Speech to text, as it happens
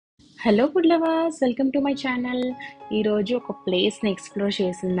Hello food lovers, welcome to my channel. ఈరోజు ఒక ప్లేస్ని ఎక్స్ప్లోర్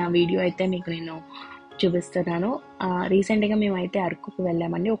చేసిన వీడియో అయితే మీకు నేను చూపిస్తున్నాను. రీసెంట్గా మేమైతే అరకుకు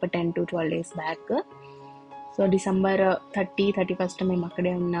వెళ్ళామండి, ఒక 10 to 12 days back. So December 31st మేము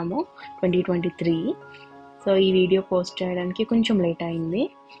అక్కడే ఉన్నాము, 2023. సో ఈ వీడియో పోస్ట్ చేయడానికి కొంచెం లేట్ అయింది,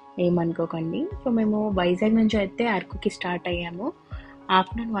 ఏమనుకోకండి. సో మేము వైజాగ్ నుంచి అయితే అరకుకి స్టార్ట్ అయ్యాము.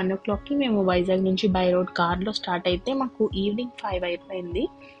 ఆఫ్టర్నూన్ 1 o'clockకి మేము వైజాగ్ నుంచి బై రోడ్ కార్లో స్టార్ట్ అయితే మాకు ఈవినింగ్ 5 అయిపోయింది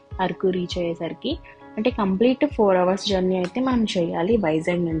అరకు రీచ్ అయ్యేసరికి. అంటే కంప్లీట్ 4 hours జర్నీ అయితే మనం చేయాలి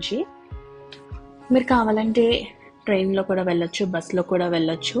వైజాగ్ నుంచి. మీరు కావాలంటే ట్రైన్లో కూడా వెళ్ళొచ్చు, బస్లో కూడా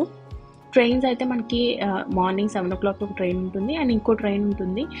వెళ్ళొచ్చు. ట్రైన్స్ అయితే మనకి మార్నింగ్ 7 o'clock ఒక ట్రైన్ ఉంటుంది, అండ్ ఇంకో ట్రైన్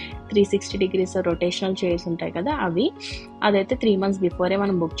ఉంటుంది 360 degrees రొటేషనల్ చైర్స్ ఉంటాయి కదా, అదైతే 3 months బిఫోరే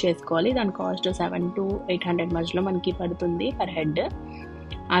మనం బుక్ చేసుకోవాలి. దాని కాస్ట్ 700 to 800 మధ్యలో మనకి పడుతుంది పర్ హెడ్.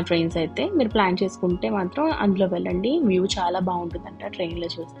 ఆ ట్రైన్స్ అయితే మీరు ప్లాన్ చేసుకుంటే మాత్రం అందులో వెళ్ళండి, వ్యూ చాలా బాగుంటుందంట ట్రైన్లో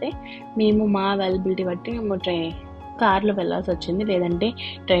చూస్తే. మేము మా అవైలబిలిటీ బట్టి మేము కార్లో వెళ్ళాల్సి వచ్చింది, లేదంటే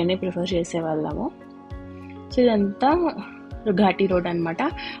ట్రైనే ప్రిఫర్ చేసేవాళ్ళము. సో ఇదంతా ఘాటీ రోడ్ అనమాట.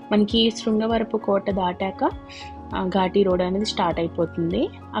 మనకి శృంగవరపు కోట దాటాక ఘాటీ రోడ్ అనేది స్టార్ట్ అయిపోతుంది.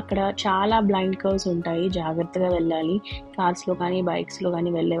 అక్కడ చాలా బ్లైండ్ కర్వ్స్ ఉంటాయి, జాగ్రత్తగా వెళ్ళాలి కార్స్లో కానీ బైక్స్లో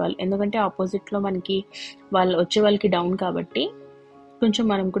కానీ వెళ్ళేవాళ్ళు. ఎందుకంటే ఆపోజిట్లో మనకి వచ్చే వాళ్ళకి డౌన్ కాబట్టి కొంచెం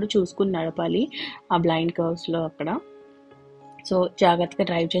మనం కూడా చూసుకుని నడపాలి ఆ బ్లైండ్ కర్వ్స్లో అక్కడ. సో జాగ్రత్తగా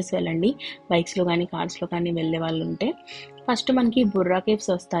డ్రైవ్ చేసి వెళ్ళండి బైక్స్లో కానీ కార్స్లో కానీ వెళ్ళే వాళ్ళు ఉంటే. ఫస్ట్ మనకి బుర్రా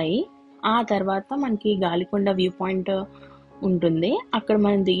కేవ్స్ వస్తాయి, ఆ తర్వాత మనకి గాలికొండ వ్యూ పాయింట్ ఉంటుంది. అక్కడ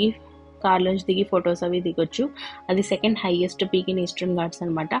మనం కార్లోంచి దిగి ఫొటోస్ అవి దిగొచ్చు. అది second highest peak in eastern Ghats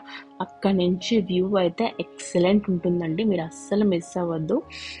అనమాట. అక్కడ నుంచి వ్యూ అయితే ఎక్సలెంట్ ఉంటుందండి, మీరు అస్సలు మిస్ అవ్వద్దు.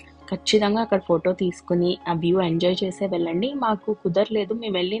 ఖచ్చితంగా అక్కడ ఫోటో తీసుకుని ఆ వ్యూ ఎంజాయ్ చేసే వెళ్ళండి. మాకు కుదరలేదు,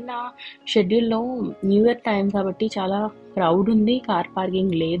 మేము వెళ్ళిన షెడ్యూల్లో న్యూ ఇయర్ టైం కాబట్టి చాలా క్రౌడ్ ఉంది, కార్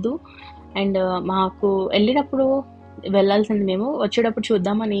పార్కింగ్ లేదు. అండ్ మాకు వెళ్ళేటప్పుడు వెళ్ళాల్సింది, మేము వచ్చేటప్పుడు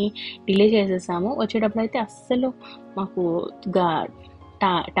చూద్దామని డిలే చేసేసాము. వచ్చేటప్పుడు అయితే అస్సలు మాకు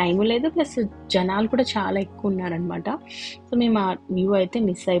టైము లేదు, ప్లస్ జనాలు కూడా చాలా ఎక్కువ ఉన్నారనమాట. సో మేము ఆ వ్యూ అయితే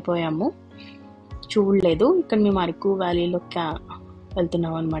మిస్ అయిపోయాము, చూడలేదు. ఇక్కడ మేము అరకు వ్యాలీలో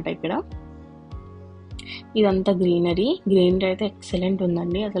వెళ్తున్నాం అనమాట. ఇక్కడ ఇదంతా గ్రీనరీ అయితే ఎక్సలెంట్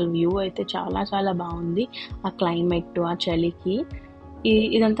ఉందండి. అసలు వ్యూ అయితే చాలా చాలా బాగుంది. ఆ క్లైమేట్, ఆ చలికి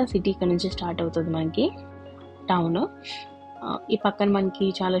ఇదంతా సిటీ ఇక్కడ నుంచి స్టార్ట్ అవుతుంది మనకి టౌన్. ఈ పక్కన మనకి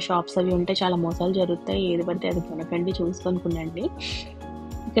చాలా షాప్స్ అవి ఉంటాయి, చాలా మోసాలు జరుగుతాయి, ఏది పడితే అది కొనకండి, చూసుకొని కొనండి.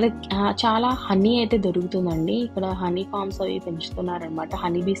 ఇక్కడ చాలా హనీ అయితే దొరుకుతుందండి. ఇక్కడ హనీ ఫార్మ్స్ అవి పెంచుతున్నారనమాట.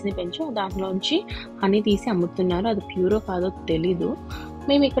 హనీ బీస్ని పెంచి దాంట్లోంచి హనీ తీసి అమ్ముతున్నారు. అది ప్యూరో కాదో తెలీదు.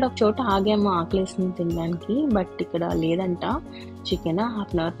 మేము ఇక్కడ ఒక చోట ఆగాము ఆకలేసిన తినడానికి, బట్ ఇక్కడ లేదంట చికెన్.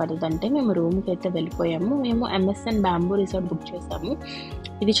 1/2 hour పడుతుందంటే మేము రూమ్కి అయితే వెళ్ళిపోయాము. మేము MSN బ్యాంబూ రిసార్ట్ బుక్ చేసాము.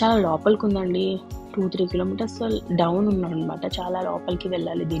 ఇది చాలా లోపలికి ఉందండి, 2-3 kilometers డౌన్ ఉన్నారనమాట, చాలా లోపలికి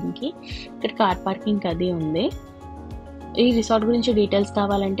వెళ్ళాలి దీనికి. ఇక్కడ కార్ పార్కింగ్ అది ఉంది. ఈ రిసార్ట్ గురించి డీటెయిల్స్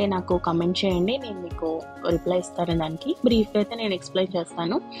కావాలంటే నాకు కమెంట్ చేయండి, నేను మీకు రిప్లై ఇస్తాను. దానికి బ్రీఫ్గా అయితే నేను ఎక్స్ప్లెయిన్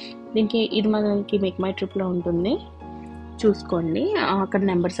చేస్తాను. ఇది మనకి మేక్ మై ట్రిప్లో ఉంటుంది, చూసుకోండి. అక్కడ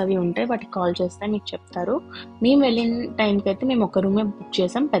నెంబర్స్ అవి ఉంటాయి, వాటికి కాల్ చేస్తే మీకు చెప్తారు. మేము వెళ్ళిన టైంకి అయితే మేము ఒక రూమే బుక్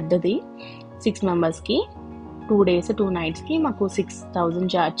చేసాం, పెద్దది, 6 members 2 days 2 nights మాకు 6,000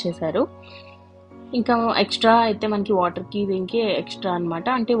 ఛార్జ్ చేశారు. ఇంకా ఎక్స్ట్రా అయితే మనకి వాటర్కి దీనికి ఎక్స్ట్రా అనమాట.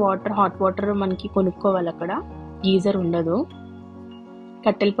 అంటే హాట్ వాటర్ మనకి కొనుక్కోవాలి, అక్కడ గీజర్ ఉండదు.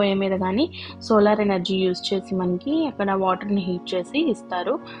 కట్టెల పొయ్యి మీద కానీ సోలార్ ఎనర్జీ యూజ్ చేసి మనకి అక్కడ వాటర్ని హీట్ చేసి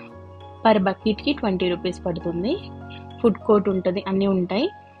ఇస్తారు. పర్ బకెట్కి 20 rupees పడుతుంది. ఫుడ్ కోర్ట్ ఉంటుంది, అన్నీ ఉంటాయి.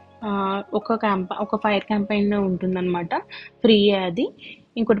 ఒక ఫైర్ క్యాంపైన్ ఉంటుందన్నమాట, ఫ్రీ అది.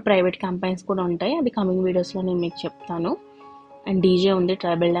 ఇంకోటి ప్రైవేట్ క్యాంపైన్స్ కూడా ఉంటాయి, అది కమింగ్ వీడియోస్లో నేను మీకు చెప్తాను. అండ్ డీజే ఉంది,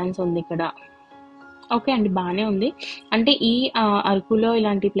 ట్రైబల్ డ్యాన్స్ ఉంది ఇక్కడ. ఓకే అండి, బాగానే ఉంది. అంటే ఈ అరకులో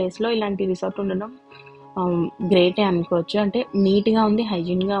ఇలాంటి ప్లేస్లో ఇలాంటి రిసార్ట్ ఉండడం గ్రేటే అనుకోవచ్చు. అంటే నీట్గా ఉంది,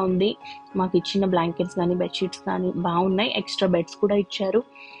 హైజీన్గా ఉంది. మాకు ఇచ్చిన బ్లాంకెట్స్ కానీ బెడ్షీట్స్ కానీ బాగున్నాయి, ఎక్స్ట్రా బెడ్స్ కూడా ఇచ్చారు.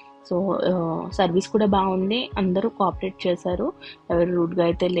 సో సర్వీస్ కూడా బాగుంది, అందరూ కోఆపరేట్ చేశారు, ఎవరు రూడ్గా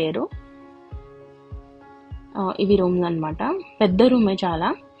అయితే లేరు. ఇవి రూమ్స్ అనమాట, పెద్ద రూమే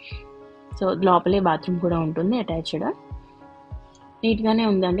చాలా. సో లోపలే బాత్రూమ్ కూడా ఉంటుంది అటాచ్డ్. నీట్గానే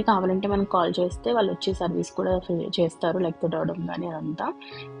ఉందండి, కావాలంటే మనం కాల్ చేస్తే వాళ్ళు వచ్చి సర్వీస్ కూడా చేస్తారు, లేకపోతే అవడం కానీ అదంతా.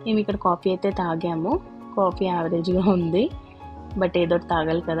 మేము ఇక్కడ కాఫీ అయితే తాగాము, కాఫీ యావరేజ్గా ఉంది, బట్ ఏదో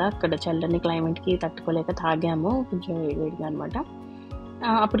తాగాలి కదా, అక్కడ చల్లని క్లైమేట్కి తట్టుకోలేక తాగాము, కొంచెం వేడిగా అనమాట.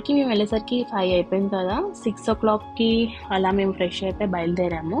 అప్పటికి మేము వెళ్ళేసరికి 5 అయిపోయింది కదా. 6 o'clockకి అలా మేము ఫ్రెష్ అయితే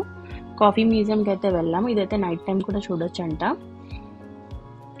బయలుదేరాము. కాఫీ మ్యూజియంకి అయితే వెళ్ళాము. ఇదైతే నైట్ టైం కూడా చూడొచ్చు అంట.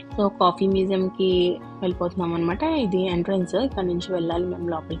 సో కాఫీ మ్యూజియంకి వెళ్ళిపోతున్నాం అనమాట. ఇది ఎంట్రన్స్, ఇక్కడ నుంచి వెళ్ళాలి మేము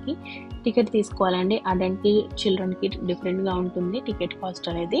లోపలికి. టికెట్ తీసుకోవాలండి. అడల్ట్కి చిల్డ్రన్కి డిఫరెంట్గా ఉంటుంది టికెట్ కాస్ట్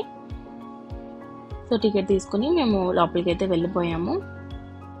అనేది. సో టికెట్ తీసుకుని మేము లోపలికి అయితే వెళ్ళిపోయాము.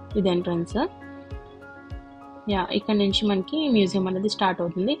 ఇది ఎంట్రన్స్. ఇక్కడ నుంచి మనకి మ్యూజియం అనేది స్టార్ట్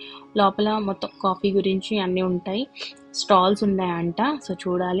అవుతుంది. లోపల మొత్తం కాఫీ గురించి అన్నీ ఉంటాయి, స్టాల్స్ ఉన్నాయంట. సో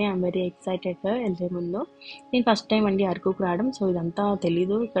చూడాలి, ఐఎమ్ వెరీ ఎక్సైటెడ్ వెళ్ళే ముందు. నేను ఫస్ట్ టైం అండి అరకుకు రావడం, సో ఇదంతా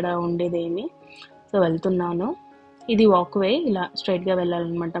తెలీదు ఇక్కడ ఉండేదేమి. సో వెళ్తున్నాను. ఇది వాక్వే, ఇలా స్ట్రైట్గా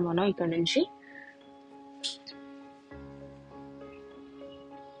వెళ్ళాలన్నమాట మనం ఇక్కడ నుంచి.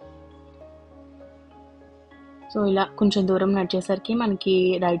 సో ఇలా కొంచెం దూరం నడిచేసరికి మనకి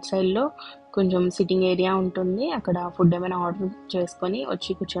రైట్ సైడ్లో కొంచెం సిట్టింగ్ ఏరియా ఉంటుంది. అక్కడ ఫుడ్ ఏమైనా ఆర్డర్ చేసుకొని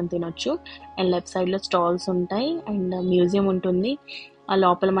వచ్చి కూర్చొని తినొచ్చు. అండ్ లెఫ్ట్ సైడ్లో స్టాల్స్ ఉంటాయి అండ్ మ్యూజియం ఉంటుంది. ఆ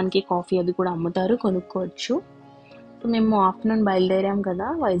లోపల మనకి కాఫీ అది కూడా అమ్ముతారు, కొనుక్కోవచ్చు. సో మేము ఆఫ్టర్నూన్ బయలుదేరాం కదా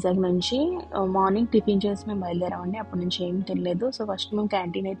వైజాగ్ నుంచి. మార్నింగ్ టిఫిన్ చేసి మేము బయలుదేరామండి. అప్పటి నుంచి ఏం తినలేదు. సో ఫస్ట్ మేము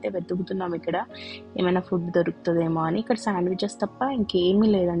క్యాంటీన్ అయితే వెతుకుతున్నాం ఇక్కడ ఏమైనా ఫుడ్ దొరుకుతుందేమో అని. ఇక్కడ శాండ్విచెస్ తప్ప ఇంకేమీ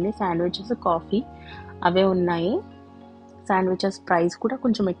లేదండి. శాండ్విచెస్, కాఫీ అవే ఉన్నాయి. శాండ్విచెస్ ప్రైస్ కూడా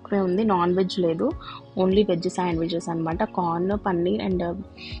కొంచెం ఎక్కువే ఉంది. నాన్ వెజ్ లేదు, ఓన్లీ వెజ్ శాండ్విచెస్ అనమాట. Corn, paneer and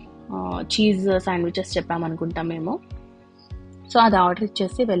cheese sandwiches చెప్పామనుకుంటాం మేము. సో అది ఆర్డర్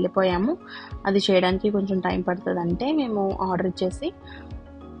ఇచ్చేసి వెళ్ళిపోయాము. అది చేయడానికి కొంచెం టైం పడుతుంది అంటే మేము ఆర్డర్ ఇచ్చేసి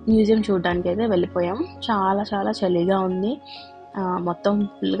మ్యూజియం చూడడానికి అయితే వెళ్ళిపోయాము. చాలా చాలా చలిగా ఉంది. మొత్తం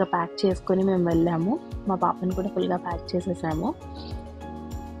ఫుల్గా ప్యాక్ చేసుకొని మేము వెళ్ళాము. మా పాపని కూడా ఫుల్గా ప్యాక్ చేసేసాము.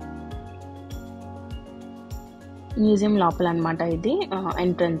 మ్యూజియం లోపల అనమాట ఇది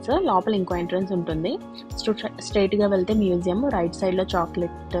ఎంట్రన్స్. లోపల ఇంకో ఎంట్రన్స్ ఉంటుంది. స్ట్రైట్గా వెళ్తే మ్యూజియం. రైట్ సైడ్లో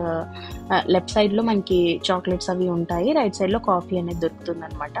చాక్లెట్, లెఫ్ట్ సైడ్లో మనకి చాక్లెట్స్ అవి ఉంటాయి. రైట్ సైడ్లో కాఫీ అనేది దొరుకుతుంది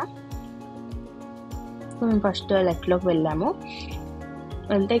అనమాట. సో మేము ఫస్ట్ లెఫ్ట్లోకి వెళ్ళాము.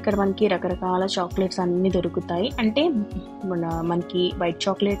 వెళ్తే ఇక్కడ మనకి రకరకాల చాక్లెట్స్ అన్నీ దొరుకుతాయి. అంటే మనకి వైట్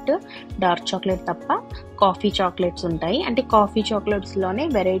చాక్లెట్, డార్క్ చాక్లెట్ తప్ప కాఫీ చాక్లెట్స్ ఉంటాయి. అంటే coffee చాక్లెట్స్లోనే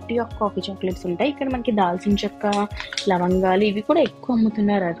variety of coffee chocolates ఉంటాయి. ఇక్కడ మనకి దాల్చిన చెక్క, లవంగాలు ఇవి కూడా ఎక్కువ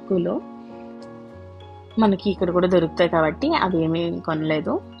అమ్ముతున్నారు అరకులో. మనకి ఇక్కడ కూడా దొరుకుతాయి కాబట్టి అవి ఏమీ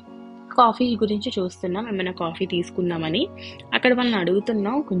కొనలేదు. కాఫీ గురించి చూస్తున్నాం, ఏమైనా కాఫీ తీసుకుందామని. అక్కడ వాళ్ళని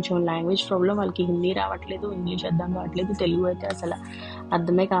అడుగుతున్నాం, కొంచెం లాంగ్వేజ్ ప్రాబ్లం, వాళ్ళకి హిందీ రావట్లేదు, ఇంగ్లీష్ అర్థం కావట్లేదు, తెలుగు అయితే అసలు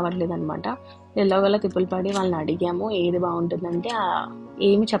అర్థమే కావట్లేదు అనమాట. ఎలాగోలా తిప్పులు పడి వాళ్ళని అడిగాము ఏది బాగుంటుందంటే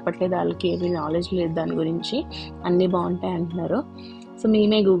ఏమి చెప్పట్లేదు, వాళ్ళకి ఏమీ నాలెడ్జ్ లేదు దాని గురించి. అన్నీ బాగుంటాయి అంటున్నారు. సో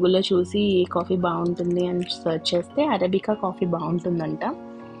మేమే గూగుల్లో చూసి కాఫీ బాగుంటుంది అని సెర్చ్ చేస్తే అరబికా కాఫీ బాగుంటుందంట.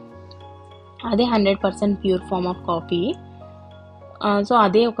 అదే 100% pure form of coffee. So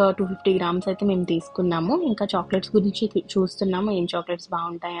అదే ఒక 250 grams అయితే మేము తీసుకున్నాము. ఇంకా చాక్లెట్స్ గురించి చూస్తున్నాము, ఏం చాక్లెట్స్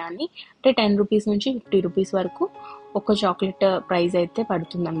బాగుంటాయా అని. అంటే 10 రూపీస్ నుంచి 50 రూపీస్ వరకు ఒక చాక్లెట్ ప్రైస్ అయితే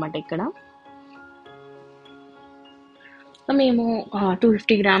పడుతుంది అనమాట ఇక్కడ. సో మేము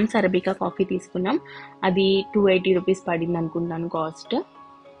 250 grams అరబికా కాఫీ తీసుకున్నాం. అది 280 రూపీస్ పడింది అనుకుంటాను కాస్ట్.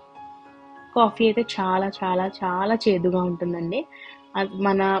 కాఫీ అయితే చాలా చాలా చాలా చేదుగా ఉంటుందండి.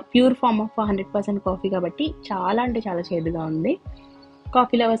 మన ప్యూర్ ఫామ్ ఆఫ్ 100% కాఫీ కాబట్టి చాలా అంటే చాలా చేదుగా ఉంది.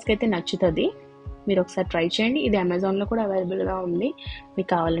 కాఫీ లవర్స్కి అయితే నచ్చుతుంది, మీరు ఒకసారి ట్రై చేయండి. ఇది అమెజాన్లో కూడా అవైలబుల్గా ఉంది, మీకు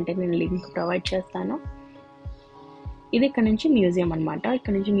కావాలంటే నేను లింక్ ప్రొవైడ్ చేస్తాను. ఇది ఇక్కడ నుంచి మ్యూజియం అనమాట.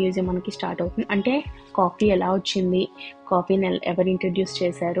 ఇక్కడ నుంచి మ్యూజియం మనకి స్టార్ట్ అవుతుంది. అంటే కాఫీ ఎలా వచ్చింది, కాఫీని ఎవరు ఇంట్రడ్యూస్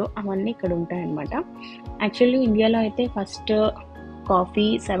చేశారు, అవన్నీ ఇక్కడ ఉంటాయన్నమాట. యాక్చువల్లీ ఇండియాలో అయితే ఫస్ట్ కాఫీ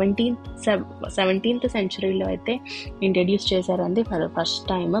 17th centuryలో అయితే ఇంట్రడ్యూస్ చేశారు. అంది ఫస్ట్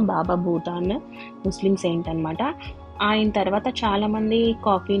టైం బాబా భూటాన్, ముస్లిం సెయింట్ అనమాట. ఆయన తర్వాత చాలామంది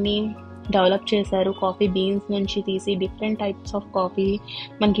కాఫీని డెవలప్ చేశారు. కాఫీ బీన్స్ నుంచి తీసి డిఫరెంట్ టైప్స్ ఆఫ్ కాఫీ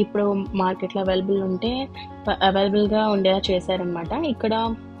మనకి ఇప్పుడు మార్కెట్లో అవైలబుల్గా ఉండేలా చేశారనమాట. ఇక్కడ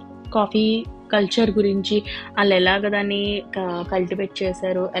కాఫీ కల్చర్ గురించి, వాళ్ళు ఎలాగ దాన్ని కల్టివేట్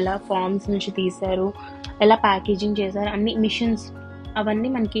చేశారు, ఎలా ఫార్మ్స్ నుంచి తీశారు, ఎలా ప్యాకేజింగ్ చేశారు, అన్ని మిషన్స్ అవన్నీ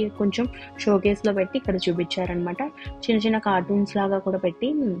మనకి కొంచెం షోకేస్లో పెట్టి ఇక్కడ చూపించారనమాట. చిన్న చిన్న కార్టూన్స్ లాగా కూడా పెట్టి,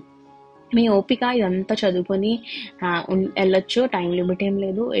 మీ ఓపిక ఇదంతా చదువుకొని వెళ్ళొచ్చు, టైం లిమిట్ ఏం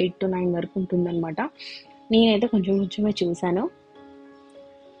లేదు, 8 to 9 వరకు ఉంటుందన్నమాట. నేనైతే కొంచెమే చూశాను.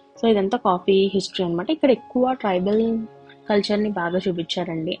 సో ఇదంతా కాఫీ హిస్టరీ అనమాట. ఇక్కడ ఎక్కువ ట్రైబల్ కల్చర్ని బాగా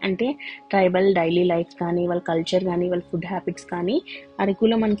చూపించారండి. అంటే ట్రైబల్ డైలీ లైఫ్ కానీ, వాళ్ళ కల్చర్ కానీ, వాళ్ళ ఫుడ్ హ్యాబిట్స్ కానీ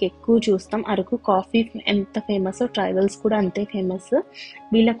అరకులో మనకి ఎక్కువ చూస్తాం. అరకు కాఫీ ఎంత ఫేమస్, ట్రైబల్స్ కూడా అంతే ఫేమస్.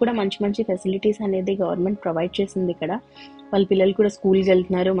 వీళ్ళకి కూడా మంచి మంచి ఫెసిలిటీస్ అనేది గవర్నమెంట్ ప్రొవైడ్ చేసింది ఇక్కడ. వాళ్ళ పిల్లలు కూడా స్కూల్కి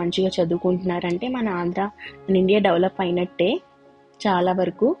వెళ్తున్నారు, మంచిగా చదువుకుంటున్నారు. అంటే మన ఇండియా డెవలప్ అయినట్టే చాలా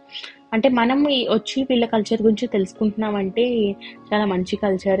వరకు. అంటే మనం వచ్చి వీళ్ళ కల్చర్ గురించి తెలుసుకుంటున్నామంటే చాలా మంచి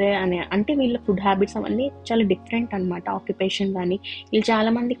కల్చరే అని, అంటే వీళ్ళ ఫుడ్ హ్యాబిట్స్ అవన్నీ చాలా డిఫరెంట్ అనమాట. ఆక్యుపేషన్ కానీ వీళ్ళు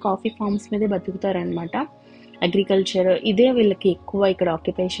చాలామంది కాఫీ ఫార్మ్స్ మీదే బతుకుతారనమాట. అగ్రికల్చర్ ఇదే వీళ్ళకి ఎక్కువ ఇక్కడ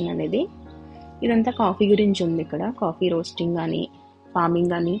ఆక్యుపేషన్ అనేది. ఇదంతా కాఫీ గురించి ఉంది ఇక్కడ. కాఫీ రోస్టింగ్ కానీ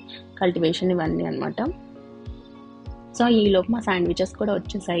ఫార్మింగ్ కానీ కల్టివేషన్ ఇవన్నీ అనమాట. సో ఈలోపు మా శాండ్విచెస్ కూడా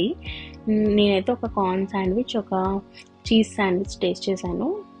వచ్చేసాయి. నేనైతే ఒక కార్న్ శాండ్విచ్, ఒక చీజ్ శాండ్విచ్ టేస్ట్ చేశాను.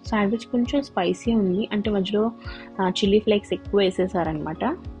 శాండ్విచ్ కొంచెం స్పైసీ ఉంది, అంటే మధ్యలో చిల్లీ ఫ్లేక్స్ ఎక్కువ వేసేసారనమాట.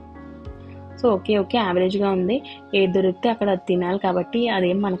 సో ఓకే యావరేజ్గా ఉంది. ఏది దొరికితే అక్కడ తినాలి కాబట్టి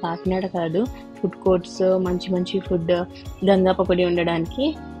అదేం మన కాకినాడ కాదు, ఫుడ్ కోర్ట్స్ మంచి మంచి ఫుడ్ గంగా పకోడీ ఉండడానికి.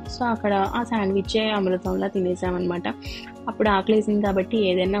 సో అక్కడ ఆ శాండ్విచ్చే అమృతంలా తినేసామన్నమాట. అప్పుడు ఆకలేసింది కాబట్టి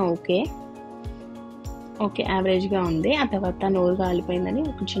ఏదైనా ఓకే యావరేజ్గా ఉంది. ఆ తర్వాత నోరు కాలిపోయిందని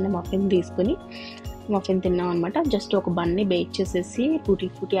ఒక చిన్న మఫిన్ తీసుకుని మఫిన్ తిన్నాం అనమాట. జస్ట్ ఒక బన్ని బేక్ చేసేసి టూటీ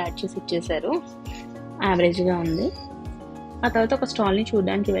యాడ్ చేసి ఇచ్చేసారు. యావరేజ్గా ఉంది. ఆ తర్వాత ఒక స్టాల్ని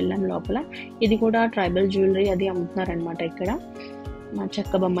చూడడానికి వెళ్ళాం లోపల. ఇది కూడా ట్రైబల్ జ్యువెలరీ అది అమ్ముతున్నారనమాట ఇక్కడ.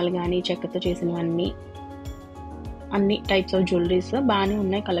 చెక్క బొమ్మలు కానీ చెక్కతో చేసినవన్నీ, అన్ని టైప్స్ ఆఫ్ జ్యువెలరీస్ బాగానే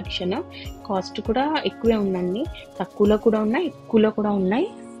ఉన్నాయి. కలెక్షన్ కాస్ట్ కూడా ఎక్కువే ఉందండి. తక్కువలో కూడా ఉన్నాయి, ఎక్కువలో కూడా ఉన్నాయి.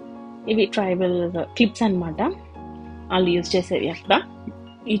 ఇవి ట్రైబల్ క్లిప్స్ అనమాట, వాళ్ళు యూజ్ చేసేవి అక్కడ.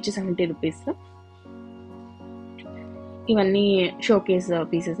 Each 70 rupees. ఇవన్నీ షోకేస్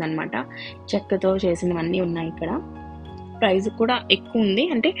పీసెస్ అనమాట, చెక్కతో చేసినవన్నీ ఉన్నాయి ఇక్కడ. ప్రైస్ కూడా ఎక్కువ ఉంది,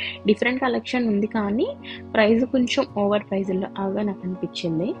 అంటే డిఫరెంట్ కలెక్షన్ ఉంది కానీ ప్రైస్ కొంచెం ఓవర్ ప్రైస్ లాగా నాకు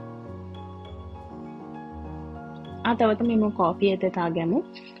అనిపించింది. ఆ తర్వాత మేము కాఫీ అయితే తాగాము.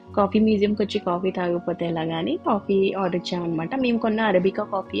 కాఫీ మ్యూజియంకి వచ్చి కాఫీ తాగకపోతే ఎలా కానీ కాఫీ ఆర్డర్ ఇచ్చామన్నమాట. మేము కొన్న అరబికా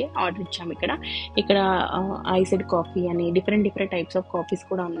కాఫీ ఆర్డర్ ఇచ్చాము. ఇక్కడ ఐసెడ్ కాఫీ అని డిఫరెంట్ టైప్స్ ఆఫ్ కాఫీస్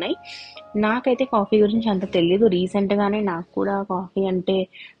కూడా ఉన్నాయి. నాకైతే కాఫీ గురించి అంత తెలియదు. రీసెంట్గానే నాకు కూడా కాఫీ అంటే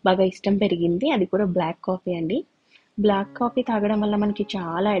బాగా ఇష్టం పెరిగింది. అది కూడా బ్లాక్ కాఫీ అండి. బ్లాక్ కాఫీ తాగడం వల్ల మనకి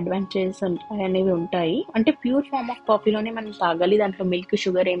చాలా అడ్వాంటేజెస్ అనేవి ఉంటాయి. అంటే ప్యూర్ ఫామ్ ఆఫ్ కాఫీలోనే మనం తాగాలి, దాంట్లో మిల్క్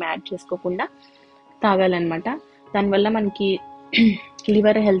షుగర్ ఏమి యాడ్ చేసుకోకుండా తాగాలన్నమాట. దానివల్ల మనకి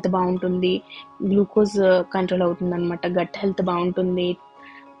లివర్ హెల్త్ బాగుంటుంది, గ్లూకోజ్ కంట్రోల్ అవుతుంది అనమాట, గట్ హెల్త్ బాగుంటుంది,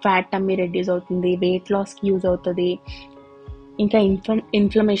 ఫ్యాట్ టమ్మీ రెడ్యూస్ అవుతుంది, వెయిట్ లాస్కి యూజ్ అవుతుంది, ఇంకా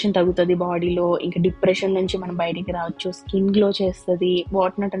ఇన్ఫ్లమేషన్ తగ్గుతుంది బాడీలో, ఇంకా డిప్రెషన్ నుంచి మనం బయటికి రావచ్చు, స్కిన్ గ్లో చేస్తుంది,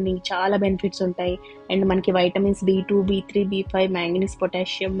 వాట్నాట్ అన్ని చాలా బెనిఫిట్స్ ఉంటాయి. అండ్ మనకి vitamins B2, B3, B5, manganese,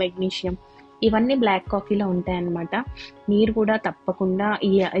 potassium, magnesium ఇవన్నీ బ్లాక్ కాఫీలో ఉంటాయన్నమాట. మీరు కూడా తప్పకుండా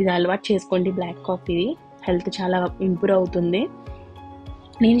ఇది అలవాటు చేసుకోండి. బ్లాక్ కాఫీ హెల్త్ చాలా ఇంప్రూవ్ అవుతుంది.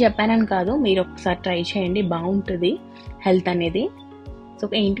 నేను చెప్పానని కాదు, మీరు ఒకసారి ట్రై చేయండి, బాగుంటుంది హెల్త్ అనేది. సో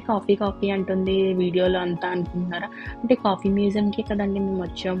ఏంటి కాఫీ అంటుంది వీడియోలో అంతా అనుకుంటున్నారా? అంటే కాఫీ మ్యూజియంకే కదండి మేము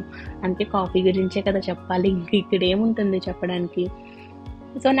వచ్చాం, అంటే కాఫీ గురించే కదా చెప్పాలి, ఇంక ఇక్కడ ఏముంటుంది చెప్పడానికి.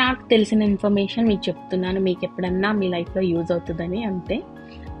 సో నాకు తెలిసిన ఇన్ఫర్మేషన్ మీకు చెప్తున్నాను, మీకు ఎప్పుడన్నా మీ లైఫ్లో యూజ్ అవుతుందని, అంతే.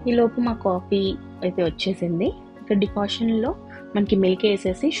 ఈలోపు మా కాఫీ అయితే వచ్చేసింది. ఇక్కడ డికాషన్లో మనకి మిల్క్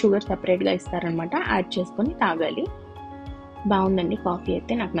వేసేసి షుగర్ సపరేట్గా ఇస్తారనమాట, యాడ్ చేసుకొని తాగాలి. బాగుందండి కాఫీ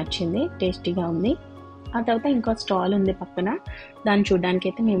అయితే, నాకు నచ్చింది, టేస్టీగా ఉంది. ఆ తర్వాత ఇంకో స్టాల్ ఉంది పక్కన, దాన్ని చూడడానికి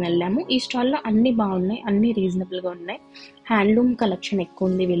అయితే మేము వెళ్ళాము. ఈ స్టాల్లో అన్నీ బాగున్నాయి, అన్నీ రీజనబుల్గా ఉన్నాయి. హ్యాండ్లూమ్ కలెక్షన్ ఎక్కువ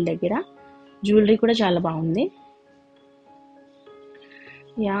ఉంది వీళ్ళ దగ్గర. జ్యువెలరీ కూడా చాలా బాగుంది.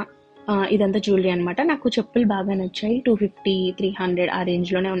 ఇదంతా జ్యువెలరీ అనమాట. నాకు చెప్పులు బాగా నచ్చాయి. 250, 300 ఆ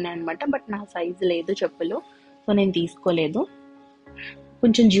రేంజ్లోనే ఉన్నాయన్నమాట. బట్ నా సైజు లేదు చెప్పులు, సో నేను తీసుకోలేదు.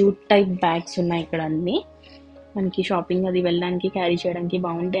 కొంచెం జ్యూట్ టైప్ బ్యాగ్స్ ఉన్నాయి ఇక్కడ అన్నీ. మనకి షాపింగ్ అది వెళ్ళడానికి క్యారీ చేయడానికి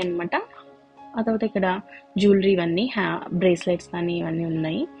బాగుంటాయి అనమాట. ఆ తర్వాత ఇక్కడ జ్యువెలరీ ఇవన్నీ బ్రేస్లెట్స్ కానీ ఇవన్నీ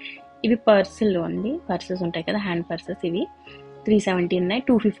ఉన్నాయి. ఇవి పర్సులు అండి, పర్సెస్ ఉంటాయి కదా, హ్యాండ్ పర్సెస్. ఇవి 370 ఉన్నాయి,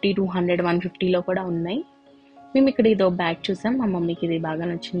 250, 200, 150లో కూడా ఉన్నాయి. మేము ఇక్కడ ఇదో బ్యాగ్ చూసాం, మా మమ్మీకి ఇది బాగా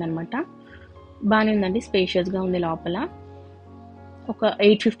నచ్చింది అనమాట. బాగానే ఉందండి, స్పేషియస్గా ఉంది. లోపల ఒక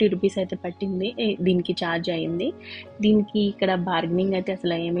 850 రూపీస్ అయితే పట్టింది, దీనికి ఛార్జ్ అయ్యింది. దీనికి ఇక్కడ బార్గెనింగ్ అయితే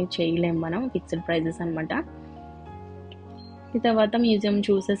అసలు ఏమీ చేయలేము మనం, ఫిక్స్డ్ ప్రైజెస్ అనమాట. ఈ తర్వాత మ్యూజియం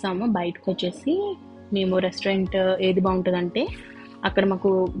చూసేసాము. బయటకు వచ్చేసి మేము రెస్టారెంట్ ఏది బాగుంటుందంటే, అక్కడ మాకు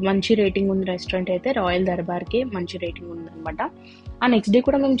మంచి రేటింగ్ ఉంది రెస్టారెంట్ అయితే రాయల్ దర్బార్కి మంచి రేటింగ్ ఉందన్నమాట. ఆ నెక్స్ట్ డే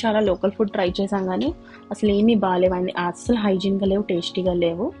కూడా మేము చాలా లోకల్ ఫుడ్ ట్రై చేసాం కానీ అసలు ఏమీ బాగాలేవండి, అసలు హైజీన్గా లేవు, టేస్టీగా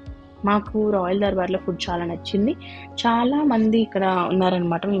లేవు. మాకు రాయల్ దర్బార్లో ఫుడ్ చాలా నచ్చింది. చాలా మంది ఇక్కడ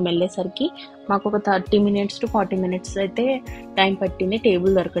ఉన్నారనమాట. మేము వెళ్ళేసరికి మాకు ఒక 30 minutes to 40 minutes అయితే టైం పట్టింది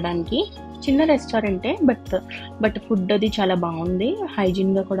టేబుల్ దొరకడానికి. చిన్న రెస్టారెంటే, బట్ ఫుడ్ అది చాలా బాగుంది,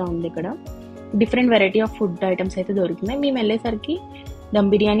 హైజీన్గా కూడా ఉంది. ఇక్కడ different variety of food items అయితే దొరికినాయి. మేము వెళ్ళేసరికి దమ్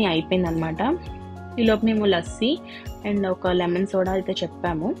బిర్యానీ అయిపోయింది అనమాట. ఈలోపు మేము లస్సీ అండ్ ఒక లెమన్ సోడా అయితే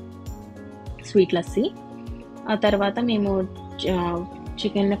చెప్పాము, స్వీట్ లస్సీ. ఆ తర్వాత మేము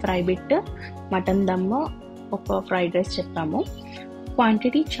chicken fry bit, mutton dum, ఒక ఫ్రైడ్ రైస్ చెప్పాము.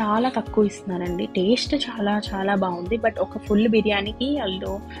 క్వాంటిటీ చాలా తక్కువ ఇస్తున్నారండి. టేస్ట్ చాలా చాలా బాగుంది. బట్ ఒక ఫుల్ బిర్యానీకి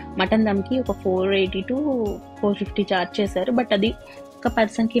వాళ్ళు మటన్ దమ్కి ఒక 480 to 450 చార్జ్ చేశారు. బట్ అది ఒక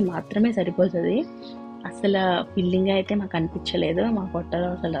పర్సన్కి మాత్రమే సరిపోతుంది. అసలు ఫిల్లింగ్ అయితే మాకు అనిపించలేదు, మా పొట్టలో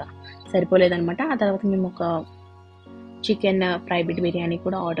అసలు సరిపోలేదనమాట. ఆ తర్వాత మేము ఒక చికెన్ ఫ్రై బిట్ బిర్యానీ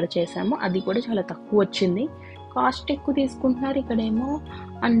కూడా ఆర్డర్ చేసాము. అది కూడా చాలా తక్కువ వచ్చింది. కాస్ట్ ఎక్కువ తీసుకుంటున్నారు, ఇక్కడేమో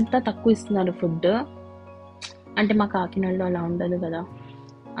అంత తక్కువ ఇస్తున్నారు ఫుడ్. అంటే మా కాకినాడలో అలా ఉండదు కదా,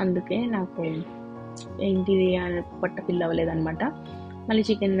 అందుకే నాకు ఏంటిది పొట్ట ఫిల్ అవ్వలేదన్నమాట. మళ్ళీ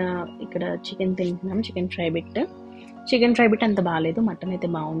ఇక్కడ చికెన్ తింటున్నాము, చికెన్ ఫ్రై బిట్ అంత బాగాలేదు, మటన్ అయితే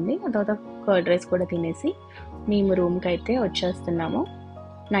బాగుంది. ఆ తర్వాత కర్డ్ రైస్ కూడా తినేసి మేము రూమ్కి అయితే వచ్చేస్తున్నాము.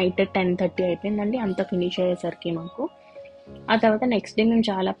 నైట్ 10:30 అయిపోయిందండి అంతా ఫినిష్ అయ్యేసరికి మాకు. ఆ తర్వాత నెక్స్ట్ డే మేము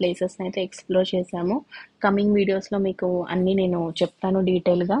చాలా ప్లేసెస్ని అయితే ఎక్స్ప్లోర్ చేసాము. కమింగ్ వీడియోస్లో మీకు అన్నీ నేను చెప్తాను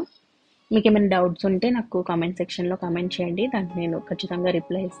డీటెయిల్గా. మీకు ఏమైనా డౌట్స్ ఉంటే నాకు కామెంట్ సెక్షన్లో కామెంట్ చేయండి, దానికి నేను ఖచ్చితంగా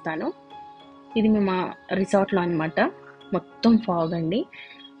రిప్లై ఇస్తాను. ఇది మేము రిసార్ట్లో అనమాట. మొత్తం ఫాగ్ అండి,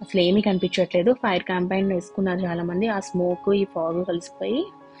 అసలు ఏమీ కనిపించట్లేదు. ఫైర్ క్యాంపైన్ వేసుకున్నారు చాలామంది, ఆ స్మోక్ ఈ ఫాగ్ కలిసిపోయి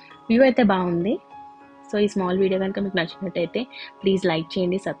వ్యూ అయితే బాగుంది. సో ఈ స్మాల్ వీడియో కనుక మీకు నచ్చినట్టయితే ప్లీజ్ లైక్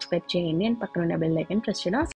చేయండి, సబ్స్క్రైబ్ చేయండి, అండ్ పక్కన ఉన్న బెల్ ఐకాన్ ప్రెస్ చేయడం